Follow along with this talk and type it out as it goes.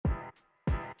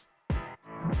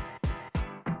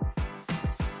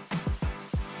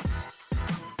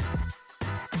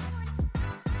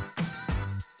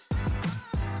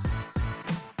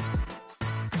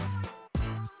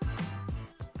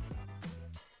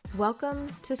Welcome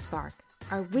to Spark,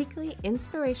 our weekly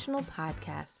inspirational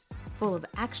podcast full of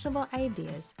actionable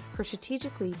ideas for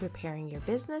strategically preparing your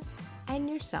business and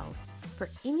yourself for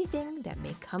anything that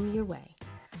may come your way.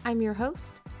 I'm your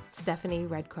host, Stephanie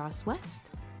Red Cross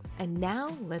West, and now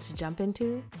let's jump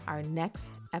into our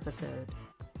next episode.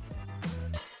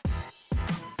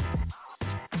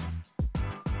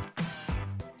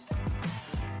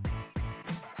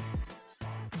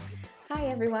 Hi,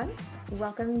 everyone.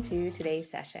 Welcome to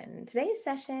today's session. Today's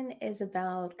session is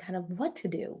about kind of what to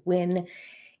do when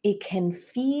it can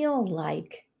feel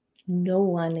like no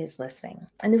one is listening.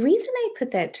 And the reason I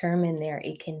put that term in there,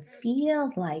 it can feel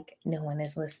like no one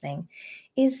is listening,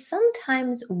 is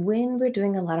sometimes when we're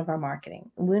doing a lot of our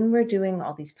marketing, when we're doing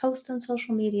all these posts on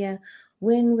social media,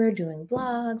 when we're doing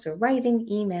blogs or writing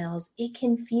emails, it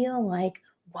can feel like,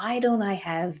 why don't I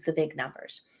have the big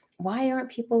numbers? Why aren't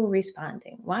people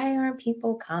responding? Why aren't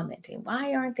people commenting?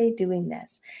 Why aren't they doing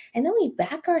this? And then we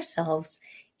back ourselves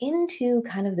into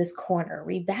kind of this corner.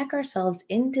 We back ourselves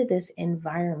into this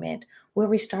environment where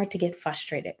we start to get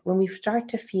frustrated, when we start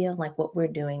to feel like what we're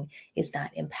doing is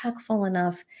not impactful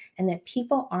enough and that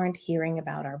people aren't hearing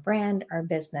about our brand, our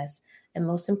business, and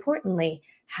most importantly,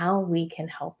 how we can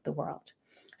help the world.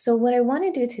 So what I want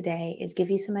to do today is give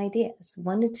you some ideas.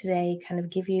 Wanted today kind of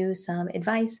give you some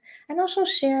advice and also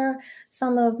share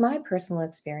some of my personal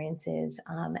experiences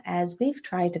as we've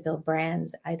tried to build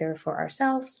brands either for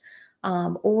ourselves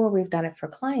or we've done it for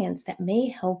clients that may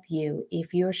help you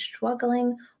if you're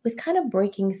struggling with kind of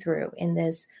breaking through in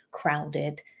this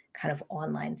crowded kind of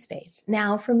online space.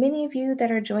 Now, for many of you that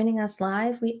are joining us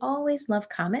live, we always love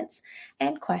comments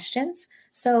and questions.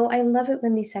 So I love it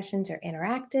when these sessions are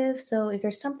interactive. So if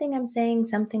there's something I'm saying,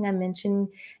 something I mentioned,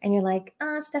 and you're like,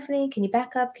 Stephanie, can you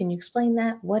back up? Can you explain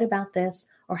that? What about this?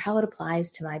 Or how it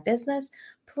applies to my business?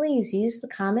 Please use the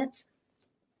comments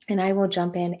and I will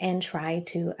jump in and try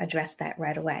to address that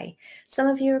right away. Some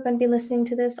of you are going to be listening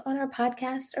to this on our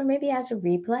podcast or maybe as a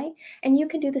replay, and you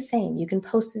can do the same. You can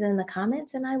post it in the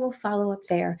comments and I will follow up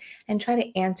there and try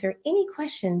to answer any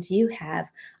questions you have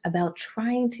about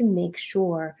trying to make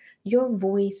sure your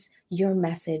voice, your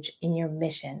message, and your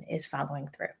mission is following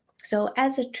through. So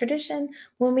as a tradition,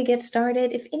 when we get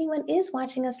started, if anyone is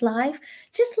watching us live,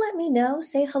 just let me know,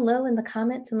 say hello in the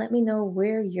comments and let me know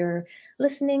where you're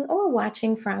listening or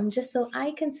watching from, just so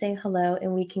I can say hello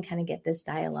and we can kind of get this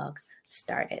dialogue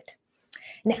started.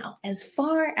 Now, as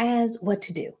far as what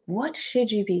to do, what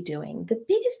should you be doing? The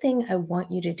biggest thing I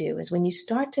want you to do is when you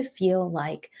start to feel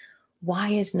like, why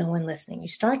is no one listening? You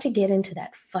start to get into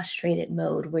that frustrated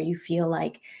mode where you feel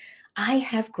like, I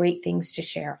have great things to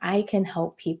share. I can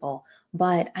help people,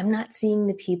 but I'm not seeing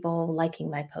the people liking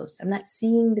my posts. I'm not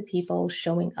seeing the people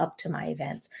showing up to my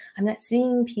events. I'm not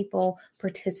seeing people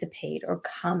participate or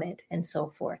comment and so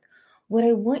forth. What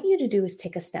I want you to do is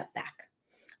take a step back.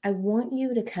 I want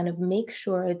you to kind of make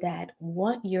sure that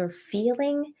what you're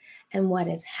feeling and what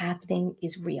is happening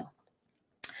is real.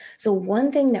 So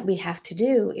one thing that we have to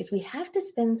do is we have to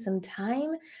spend some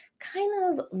time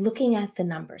kind of looking at the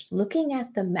numbers, looking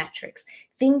at the metrics,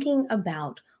 thinking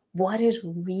about what is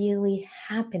really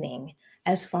happening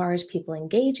as far as people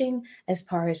engaging, as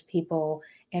far as people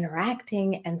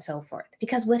interacting and so forth.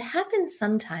 Because what happens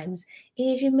sometimes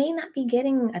is you may not be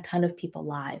getting a ton of people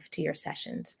live to your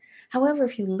sessions. However,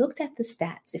 if you looked at the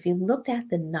stats, if you looked at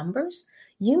the numbers,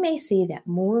 you may see that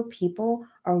more people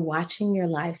are watching your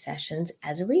live sessions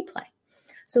as a replay.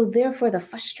 So therefore, the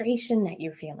frustration that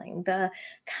you're feeling, the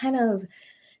kind of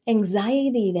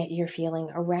anxiety that you're feeling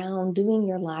around doing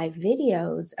your live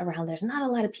videos, around there's not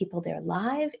a lot of people there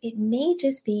live, it may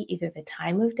just be either the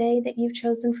time of day that you've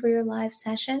chosen for your live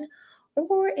session,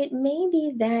 or it may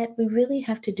be that we really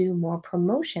have to do more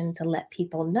promotion to let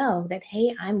people know that,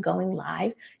 hey, I'm going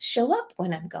live, show up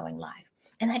when I'm going live.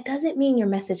 And that doesn't mean your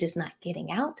message is not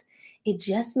getting out. It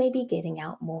just may be getting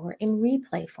out more in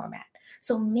replay format.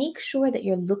 So make sure that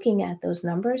you're looking at those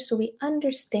numbers so we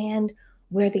understand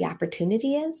where the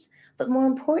opportunity is. But more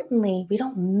importantly, we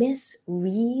don't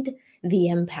misread the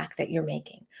impact that you're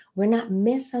making. We're not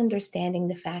misunderstanding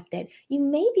the fact that you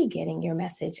may be getting your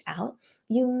message out.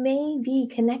 You may be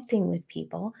connecting with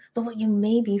people, but what you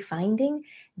may be finding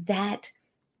that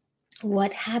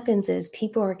what happens is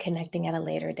people are connecting at a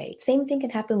later date. Same thing can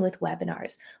happen with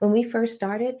webinars. When we first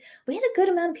started, we had a good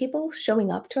amount of people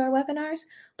showing up to our webinars,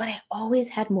 but I always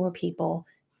had more people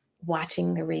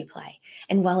watching the replay.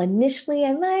 And while initially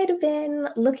I might have been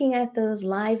looking at those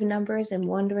live numbers and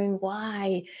wondering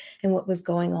why and what was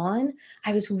going on,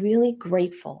 I was really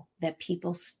grateful that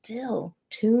people still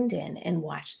tuned in and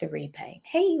watched the replay.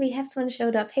 Hey, we have someone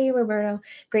showed up. Hey, Roberto,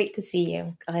 great to see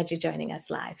you. Glad you're joining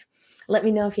us live. Let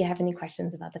me know if you have any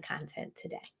questions about the content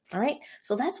today. All right.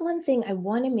 So that's one thing I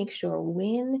want to make sure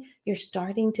when you're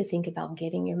starting to think about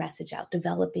getting your message out,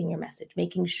 developing your message,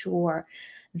 making sure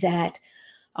that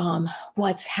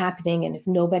what's happening. And if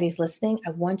nobody's listening,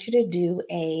 I want you to do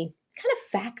a kind of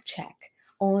fact check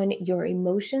on your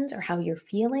emotions or how you're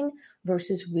feeling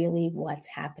versus really what's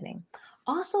happening.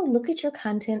 Also, look at your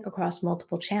content across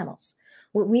multiple channels.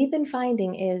 What we've been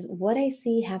finding is what I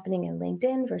see happening in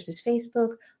LinkedIn versus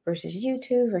Facebook versus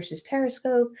YouTube versus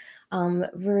Periscope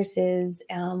versus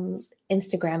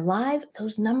Instagram Live,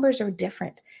 those numbers are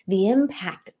different. The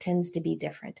impact tends to be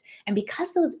different. And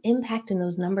because those impact and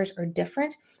those numbers are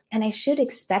different, and I should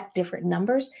expect different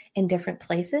numbers in different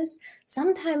places,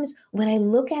 sometimes when I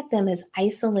look at them as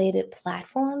isolated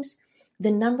platforms,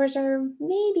 the numbers are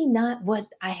maybe not what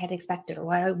I had expected or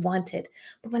what I wanted.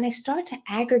 But when I start to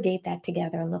aggregate that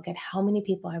together and look at how many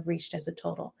people I've reached as a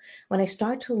total, when I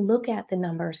start to look at the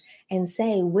numbers and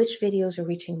say which videos are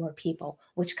reaching more people,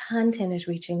 which content is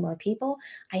reaching more people,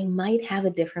 I might have a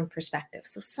different perspective.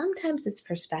 So sometimes it's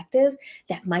perspective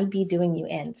that might be doing you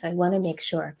in. So I want to make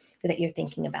sure that you're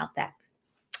thinking about that.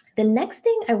 The next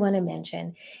thing I want to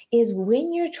mention is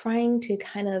when you're trying to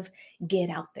kind of get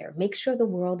out there, make sure the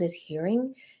world is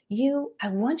hearing you. I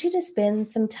want you to spend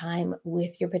some time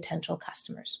with your potential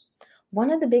customers.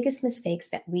 One of the biggest mistakes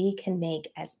that we can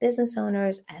make as business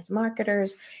owners, as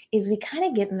marketers, is we kind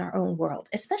of get in our own world,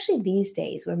 especially these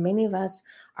days where many of us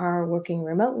are working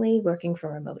remotely, working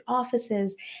from remote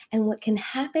offices. And what can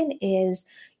happen is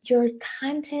your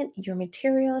content, your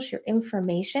materials, your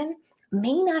information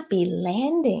may not be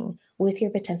landing with your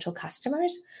potential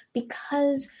customers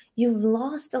because you've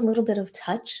lost a little bit of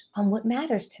touch on what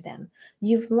matters to them.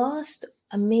 You've lost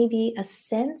maybe a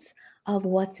sense of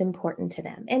what's important to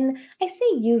them. And I say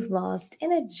you've lost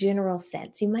in a general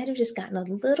sense. You might have just gotten a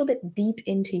little bit deep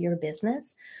into your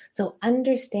business. So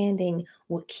understanding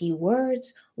what keywords,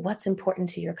 what's important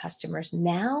to your customers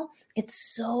now, it's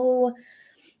so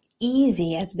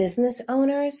easy as business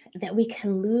owners that we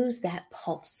can lose that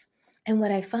pulse. And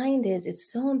what I find is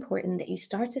it's so important that you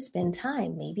start to spend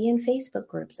time, maybe in Facebook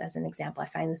groups, as an example. I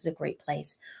find this is a great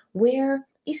place where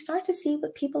you start to see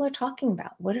what people are talking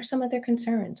about. What are some of their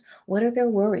concerns? What are their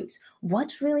worries?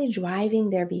 What's really driving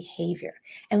their behavior?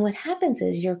 And what happens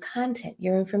is your content,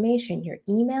 your information, your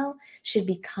email should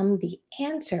become the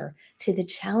answer to the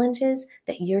challenges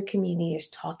that your community is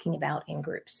talking about in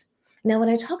groups. Now, when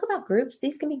I talk about groups,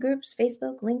 these can be groups,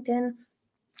 Facebook, LinkedIn,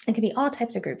 it can be all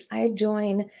types of groups. I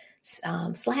join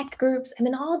Slack groups. I'm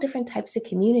in all different types of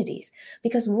communities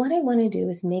because what I want to do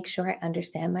is make sure I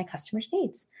understand my customers'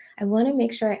 needs. I want to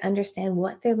make sure I understand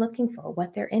what they're looking for,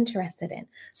 what they're interested in.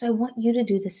 So I want you to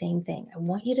do the same thing. I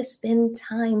want you to spend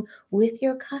time with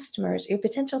your customers, your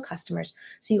potential customers,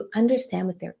 so you understand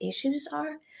what their issues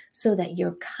are so that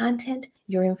your content,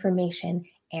 your information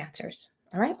answers.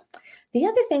 All right. The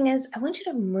other thing is, I want you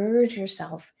to merge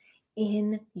yourself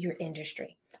in your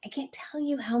industry. I can't tell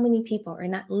you how many people are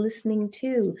not listening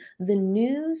to the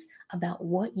news about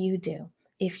what you do.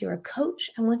 If you're a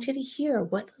coach, I want you to hear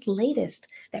what's the latest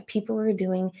that people are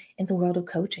doing in the world of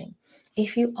coaching.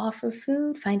 If you offer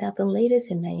food, find out the latest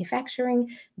in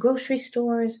manufacturing, grocery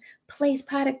stores,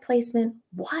 product placement,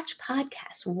 watch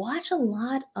podcasts, watch a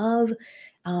lot of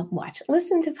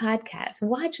listen to podcasts,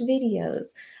 watch videos,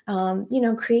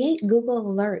 create Google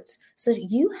alerts so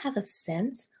that you have a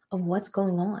sense of what's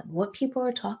going on, what people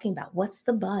are talking about, what's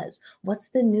the buzz, what's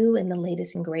the new and the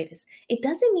latest and greatest. It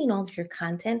doesn't mean all of your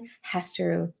content has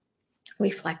to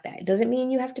reflect that. It doesn't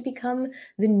mean you have to become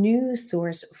the news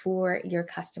source for your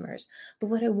customers. But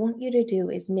what I want you to do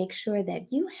is make sure that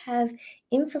you have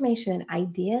information and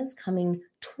ideas coming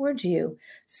towards you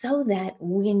so that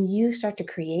when you start to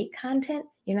create content,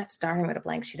 you're not starting with a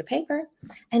blank sheet of paper.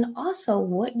 And also,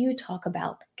 what you talk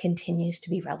about continues to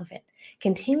be relevant,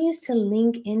 continues to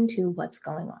link into what's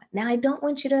going on. Now, I don't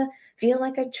want you to feel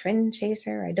like a trend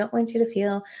chaser. I don't want you to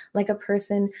feel like a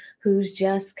person who's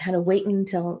just kind of waiting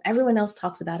until everyone else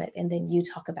talks about it and then you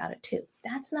talk about it too.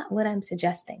 That's not what I'm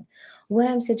suggesting. What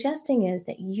I'm suggesting is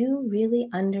that you really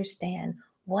understand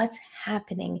what's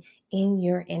happening in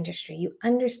your industry. You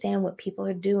understand what people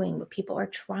are doing, what people are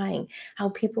trying, how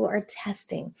people are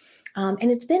testing.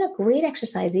 And it's been a great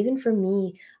exercise, even for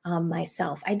me,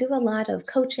 myself. I do a lot of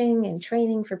coaching and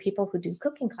training for people who do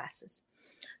cooking classes.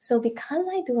 So because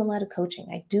I do a lot of coaching,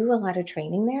 I do a lot of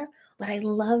training there, what I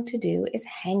love to do is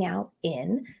hang out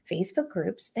in Facebook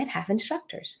groups that have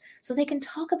instructors so they can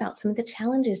talk about some of the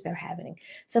challenges they're having,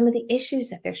 some of the issues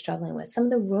that they're struggling with, some of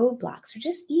the roadblocks, or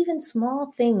just even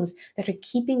small things that are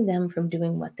keeping them from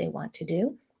doing what they want to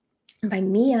do. And by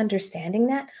me understanding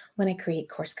that, when I create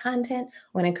course content,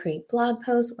 when I create blog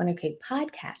posts, when I create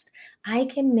podcasts, I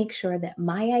can make sure that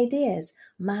my ideas,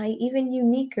 my even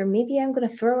unique, or maybe I'm going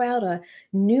to throw out a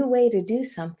new way to do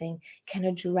something, can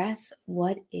address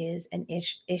what is an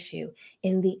issue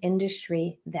in the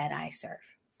industry that I serve.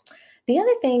 The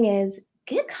other thing is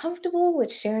get comfortable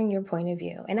with sharing your point of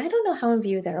view. And I don't know how many of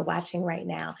you that are watching right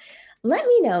now, let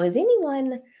me know, is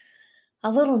anyone a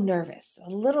little nervous, a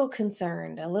little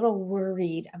concerned, a little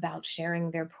worried about sharing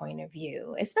their point of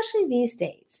view, especially these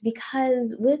days,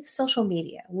 because with social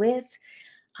media,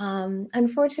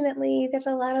 unfortunately, there's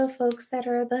a lot of folks that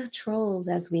are the trolls,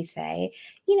 as we say.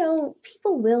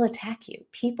 People will attack you.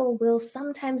 People will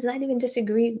sometimes not even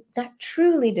disagree, not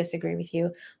truly disagree with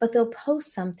you, but they'll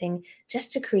post something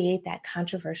just to create that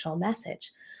controversial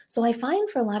message. So I find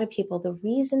for a lot of people, the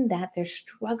reason that they're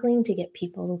struggling to get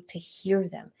people to hear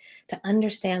them, to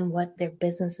understand what their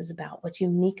business is about, what's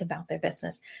unique about their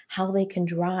business, how they can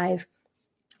drive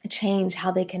change,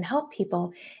 how they can help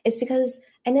people, is because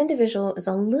an individual is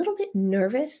a little bit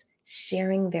nervous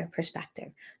sharing their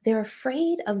perspective. They're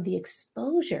afraid of the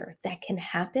exposure that can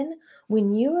happen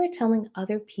when you are telling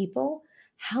other people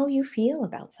how you feel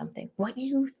about something, what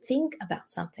you think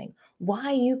about something,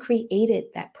 why you created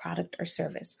that product or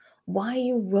service, why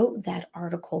you wrote that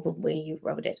article the way you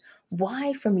wrote it,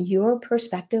 why, from your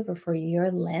perspective or for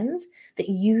your lens, that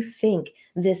you think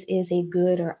this is a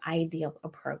good or ideal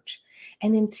approach.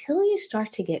 And until you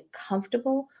start to get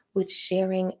comfortable with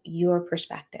sharing your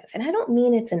perspective, and I don't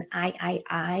mean it's an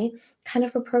I kind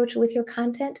of approach with your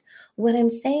content. What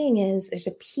I'm saying is there's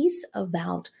a piece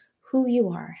about who you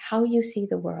are, how you see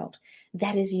the world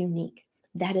that is unique,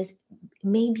 that is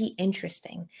maybe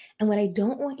interesting. And what I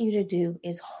don't want you to do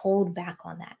is hold back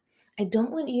on that. I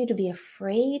don't want you to be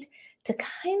afraid to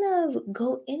kind of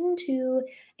go into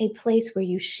a place where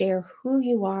you share who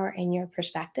you are and your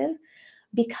perspective,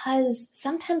 because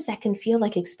sometimes that can feel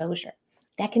like exposure.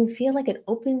 That can feel like it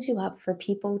opens you up for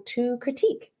people to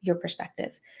critique your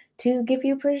perspective, to give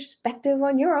you perspective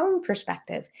on your own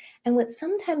perspective. And what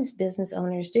sometimes business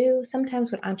owners do,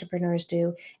 sometimes what entrepreneurs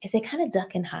do, is they kind of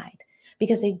duck and hide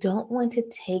because they don't want to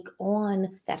take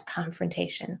on that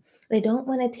confrontation. They don't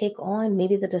want to take on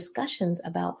maybe the discussions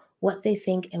about what they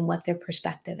think and what their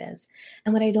perspective is.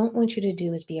 And what I don't want you to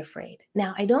do is be afraid.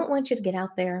 Now, I don't want you to get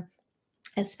out there,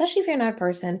 especially if you're not a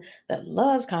person that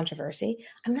loves controversy.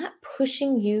 I'm not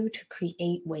pushing you to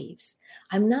create waves.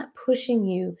 I'm not pushing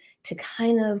you to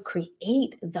kind of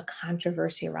create the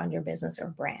controversy around your business or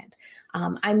brand.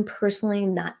 I'm personally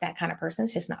not that kind of person.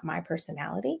 It's just not my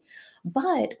personality.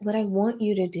 But what I want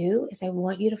you to do is I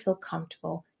want you to feel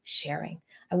comfortable sharing.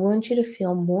 I want you to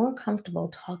feel more comfortable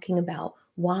talking about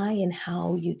why and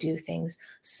how you do things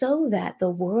so that the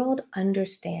world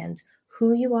understands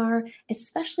who you are,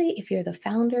 especially if you're the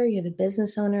founder, you're the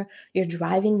business owner, you're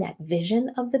driving that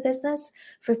vision of the business,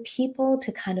 for people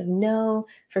to kind of know,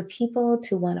 for people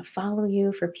to want to follow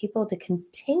you, for people to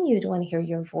continue to want to hear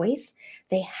your voice,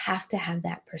 they have to have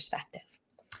that perspective.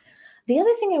 The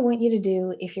other thing I want you to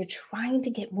do if you're trying to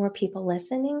get more people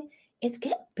listening is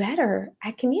get better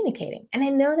at communicating. And I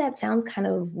know that sounds kind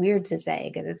of weird to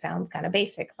say because it sounds kind of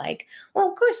basic, like, well,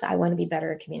 of course I want to be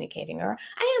better at communicating, or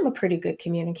I am a pretty good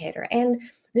communicator. And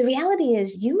the reality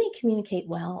is, you may communicate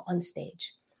well on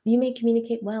stage. You may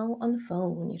communicate well on the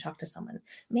phone when you talk to someone.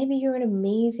 Maybe you're an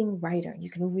amazing writer.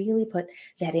 You can really put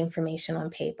that information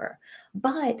on paper.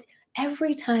 But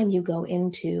every time you go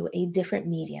into a different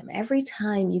medium, every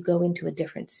time you go into a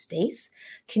different space,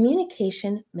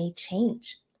 communication may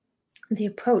change. The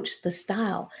approach, the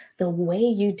style, the way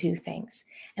you do things.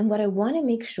 And what I want to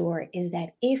make sure is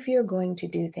that if you're going to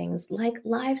do things like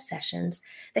live sessions,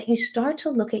 that you start to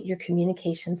look at your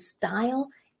communication style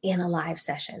in a live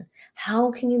session.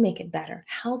 How can you make it better?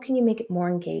 How can you make it more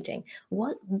engaging?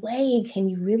 What way can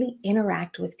you really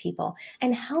interact with people?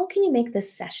 And how can you make the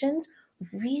sessions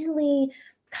really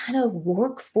kind of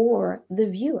work for the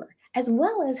viewer? As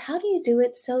well as, how do you do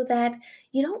it so that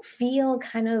you don't feel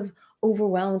kind of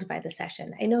overwhelmed by the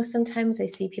session? I know sometimes I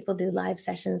see people do live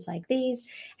sessions like these,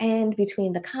 and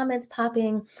between the comments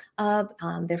popping up,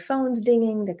 their phones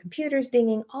dinging, their computers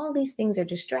dinging, all these things are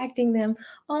distracting them.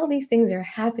 All these things are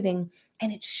happening,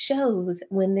 and it shows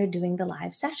when they're doing the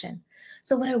live session.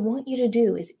 So what I want you to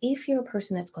do is, if you're a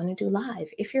person that's going to do live,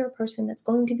 if you're a person that's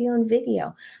going to be on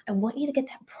video, I want you to get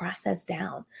that process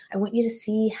down. I want you to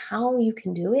see how you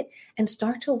can do it and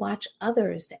start to watch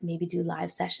others that maybe do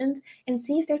live sessions and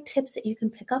see if there are tips that you can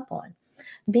pick up on.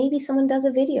 Maybe someone does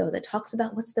a video that talks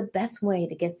about what's the best way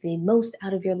to get the most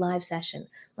out of your live session.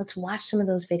 Let's watch some of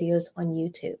those videos on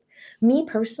YouTube. Me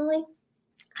personally,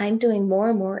 I'm doing more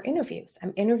and more interviews.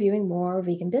 I'm interviewing more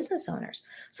vegan business owners.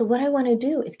 So, what I want to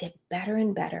do is get better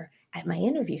and better at my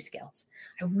interview skills.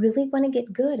 I really want to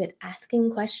get good at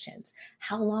asking questions,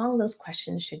 how long those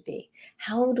questions should be.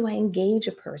 How do I engage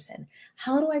a person?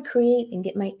 How do I create and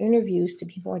get my interviews to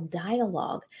be more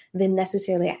dialogue than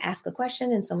necessarily I ask a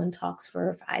question and someone talks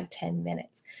for 5, 10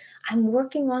 minutes? I'm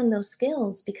working on those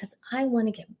skills because I want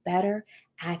to get better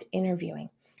at interviewing.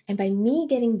 And by me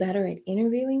getting better at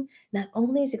interviewing, not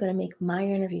only is it going to make my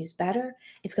interviews better,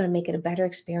 it's going to make it a better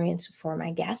experience for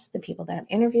my guests, the people that I'm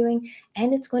interviewing,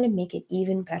 and it's going to make it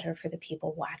even better for the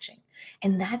people watching.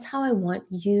 And that's how I want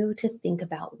you to think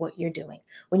about what you're doing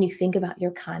when you think about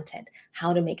your content,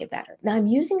 how to make it better. Now, I'm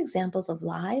using examples of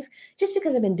live just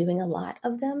because I've been doing a lot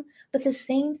of them, but the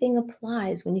same thing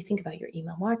applies when you think about your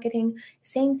email marketing.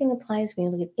 Same thing applies when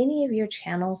you look at any of your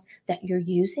channels that you're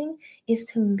using, is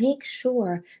to make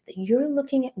sure that you're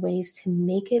looking at ways to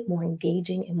make it more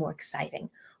engaging and more exciting.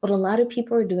 What a lot of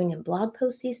people are doing in blog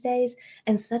posts these days,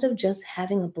 instead of just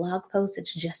having a blog post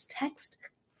that's just text,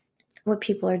 what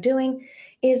people are doing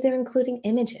is they're including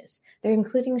images, they're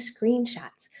including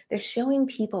screenshots, they're showing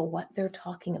people what they're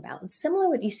talking about. It's similar to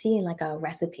what you see in like a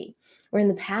recipe, where in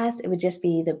the past it would just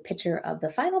be the picture of the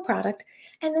final product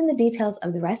and then the details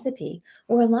of the recipe,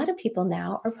 where a lot of people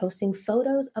now are posting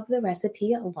photos of the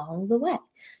recipe along the way.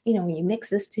 You know, when you mix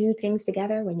these two things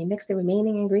together, when you mix the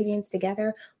remaining ingredients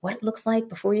together, what it looks like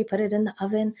before you put it in the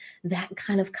oven, that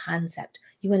kind of concept.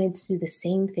 You want to do the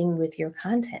same thing with your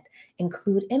content.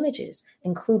 Include images,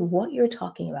 include what you're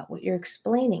talking about, what you're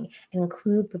explaining, and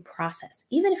include the process.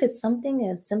 Even if it's something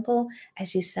as simple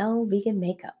as you sell vegan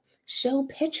makeup, show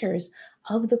pictures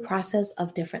of the process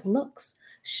of different looks.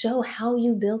 Show how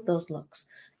you build those looks.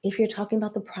 If you're talking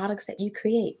about the products that you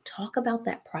create, talk about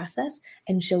that process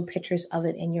and show pictures of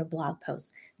it in your blog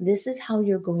posts. This is how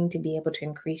you're going to be able to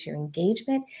increase your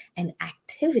engagement and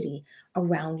activity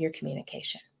around your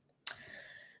communication.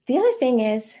 The other thing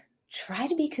is try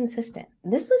to be consistent.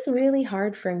 This is really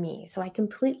hard for me. So I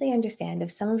completely understand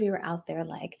if some of you are out there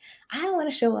like, I don't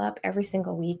want to show up every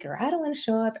single week, or I don't want to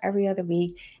show up every other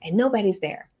week and nobody's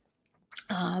there.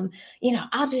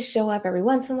 I'll just show up every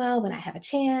once in a while when I have a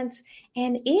chance.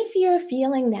 And if you're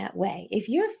feeling that way, if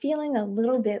you're feeling a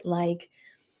little bit like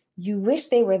you wish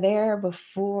they were there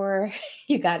before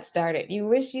you got started, you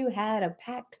wish you had a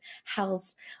packed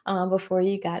house before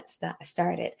you got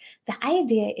started. The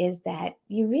idea is that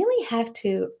you really have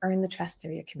to earn the trust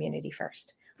of your community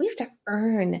first. We have to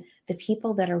earn the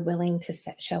people that are willing to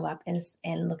show up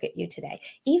and look at you today.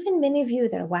 Even many of you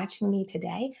that are watching me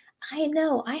today, I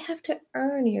know I have to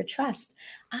earn your trust.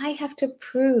 I have to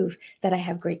prove that I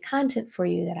have great content for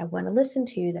you, that I want to listen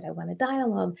to you, that I want to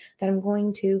dialogue, that I'm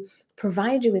going to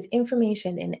provide you with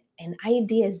information and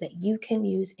ideas that you can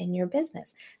use in your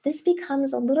business. This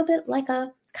becomes a little bit like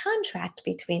a contract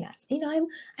between us.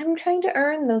 I'm trying to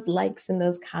earn those likes and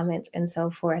those comments and so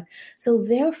forth. So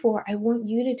therefore, I want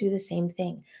you to do the same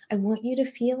thing. I want you to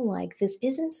feel like this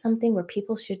isn't something where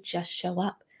people should just show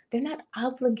up. They're not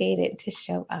obligated to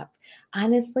show up.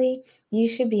 Honestly, you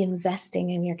should be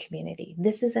investing in your community.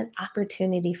 This is an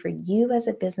opportunity for you as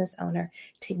a business owner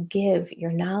to give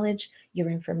your knowledge, your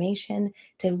information,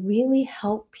 to really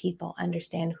help people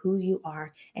understand who you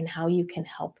are and how you can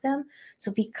help them.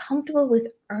 So be comfortable with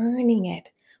earning it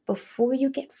before you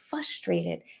get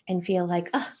frustrated and feel like,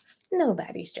 oh,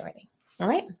 nobody's joining. All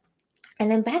right. And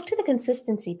then back to the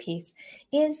consistency piece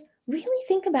is really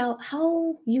think about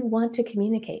how you want to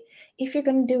communicate. If you're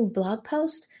going to do a blog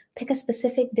post, pick a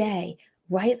specific day,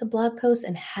 write the blog post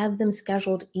and have them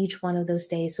scheduled each one of those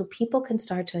days so people can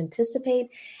start to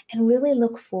anticipate and really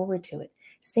look forward to it.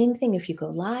 Same thing if you go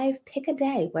live, pick a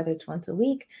day, whether it's once a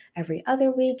week, every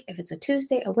other week, if it's a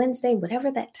Tuesday, a Wednesday, whatever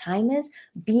that time is,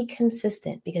 be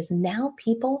consistent because now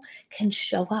people can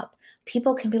show up.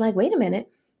 People can be like, wait a minute,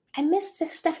 I missed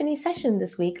Stephanie's session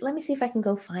this week. Let me see if I can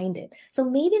go find it. So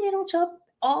maybe they don't show up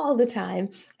all the time,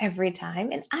 every time.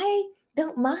 And I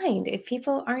don't mind if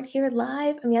people aren't here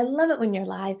live. I mean, I love it when you're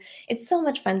live. It's so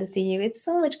much fun to see you. It's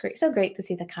so great to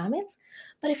see the comments.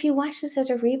 But if you watch this as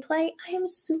a replay, I am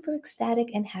super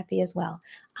ecstatic and happy as well.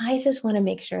 I just want to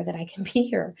make sure that I can be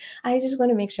here. I just want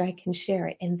to make sure I can share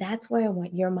it. And that's where I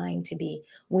want your mind to be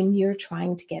when you're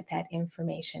trying to get that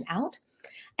information out.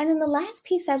 And then the last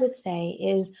piece I would say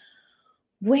is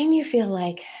when you feel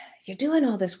like you're doing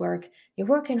all this work, you're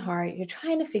working hard, you're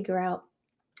trying to figure out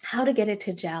how to get it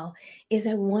to gel, is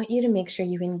I want you to make sure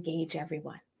you engage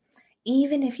everyone.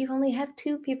 Even if you only have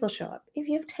 2 people show up, if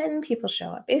you have 10 people show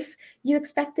up, if you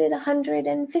expected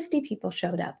 150 people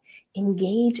showed up,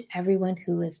 engage everyone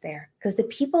who is there. Because the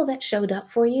people that showed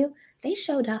up for you, they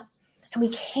showed up. And we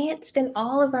can't spend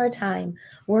all of our time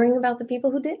worrying about the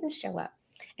people who didn't show up.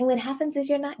 And what happens is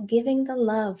you're not giving the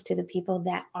love to the people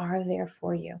that are there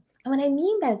for you. And what I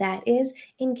mean by that is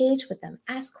engage with them,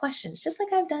 ask questions, just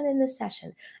like I've done in this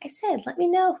session. I said, let me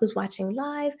know who's watching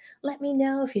live. Let me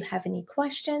know if you have any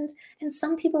questions. And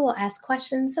some people will ask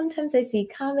questions. Sometimes I see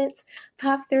comments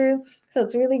pop through. So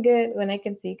it's really good when I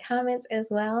can see comments as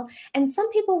well. And some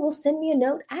people will send me a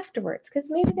note afterwards because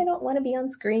maybe they don't want to be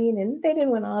on screen and they didn't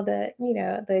want all the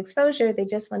exposure. They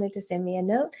just wanted to send me a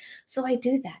note. So I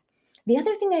do that. The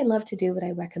other thing I love to do, what I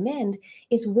recommend,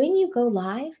 is when you go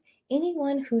live,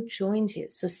 anyone who joins you,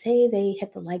 so say they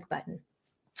hit the like button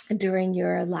during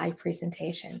your live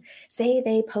presentation, say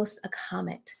they post a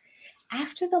comment.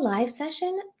 After the live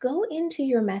session, go into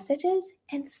your messages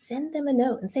and send them a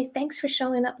note and say, thanks for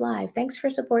showing up live. Thanks for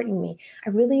supporting me. I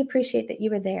really appreciate that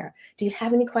you were there. Do you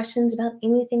have any questions about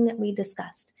anything that we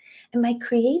discussed? And by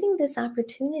creating this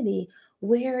opportunity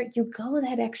where you go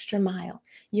that extra mile,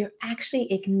 you're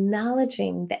actually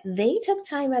acknowledging that they took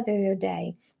time out of their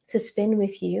day to spend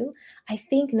with you. I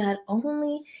think not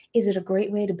only is it a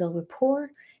great way to build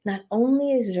rapport, not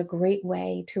only is it a great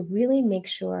way to really make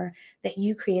sure that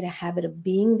you create a habit of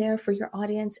being there for your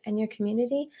audience and your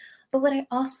community, but what I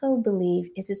also believe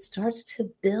is it starts to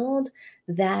build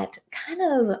that kind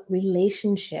of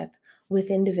relationship with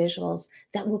individuals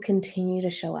that will continue to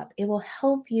show up. It will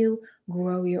help you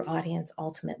grow your audience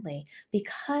ultimately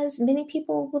because many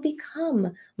people will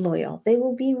become loyal. They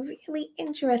will be really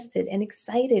interested and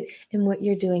excited in what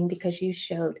you're doing because you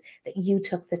showed that you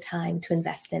took the time to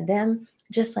invest in them,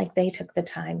 just like they took the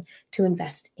time to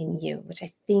invest in you, which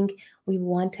I think we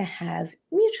want to have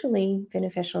mutually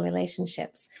beneficial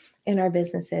relationships in our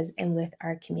businesses and with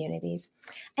our communities.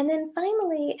 And then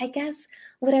finally, I guess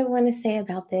what I want to say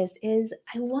about this is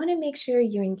I want to make sure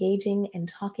you're engaging and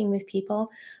talking with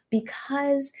people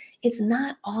because it's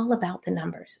not all about the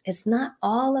numbers. It's not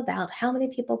all about how many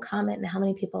people comment and how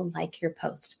many people like your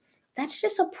post. That's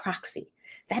just a proxy.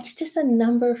 That's just a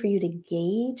number for you to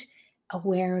gauge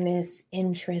awareness,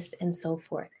 interest, and so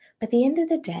forth. But at the end of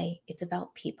the day, it's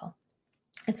about people.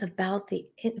 It's about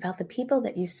the people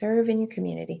that you serve in your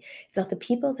community. It's about the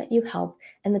people that you help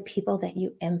and the people that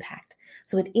you impact.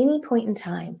 So at any point in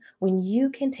time, when you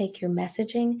can take your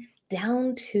messaging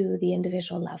down to the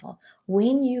individual level,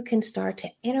 when you can start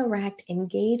to interact,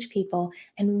 engage people,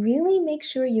 and really make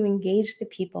sure you engage the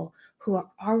people who are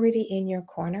already in your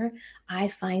corner, I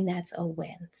find that's a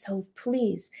win. So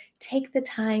please take the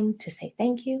time to say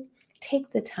thank you.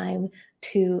 Take the time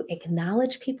to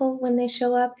acknowledge people when they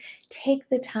show up. Take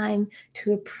the time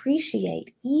to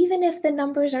appreciate, even if the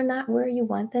numbers are not where you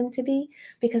want them to be,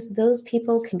 because those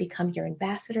people can become your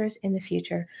ambassadors in the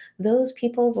future. Those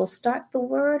people will start the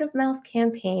word of mouth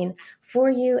campaign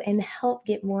for you and help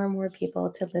get more and more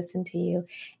people to listen to you.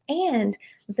 And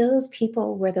those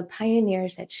people were the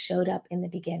pioneers that showed up in the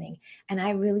beginning. And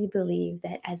I really believe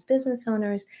that as business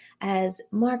owners, as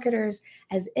marketers,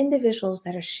 as individuals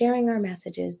that are sharing our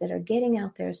messages, that are getting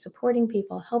out there, supporting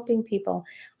people, helping people,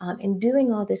 and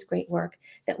doing all this great work,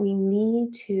 that we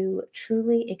need to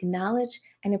truly acknowledge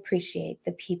and appreciate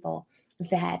the people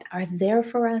that are there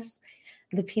for us,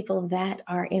 the people that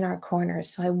are in our corners.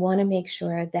 So I want to make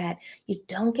sure that you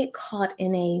don't get caught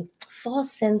in a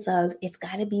false sense of it's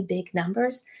got to be big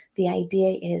numbers. The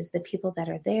idea is the people that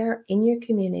are there in your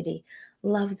community,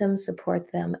 love them, support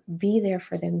them, be there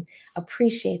for them,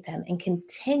 appreciate them, and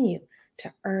continue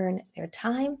to earn their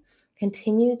time,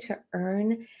 continue to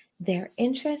earn their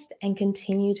interest, and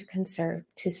continue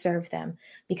to serve them,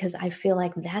 because I feel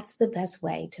like that's the best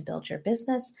way to build your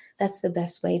business. That's the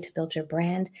best way to build your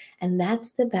brand. And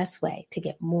that's the best way to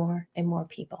get more and more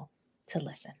people to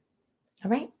listen.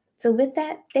 All right. So with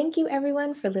that, thank you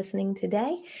everyone for listening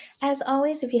today. As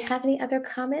always, if you have any other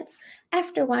comments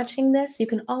after watching this, you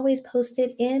can always post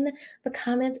it in the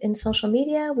comments in social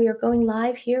media. We are going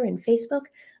live here in Facebook,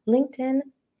 LinkedIn,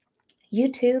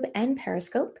 YouTube, and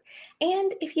Periscope.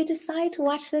 And if you decide to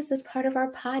watch this as part of our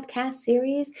podcast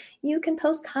series, you can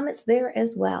post comments there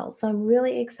as well. So I'm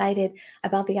really excited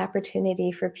about the opportunity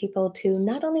for people to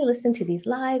not only listen to these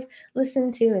live,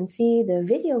 listen to and see the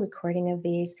video recording of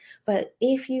these, but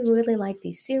if you really like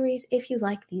these series, if you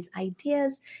like these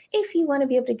ideas, if you want to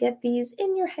be able to get these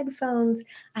in your headphones,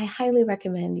 I highly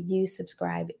recommend you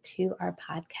subscribe to our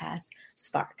podcast,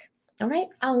 Spark. All right,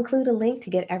 I'll include a link to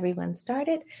get everyone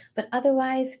started. But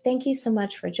otherwise, thank you so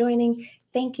much for joining.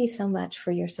 Thank you so much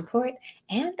for your support,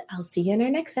 and I'll see you in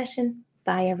our next session.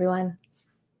 Bye, everyone.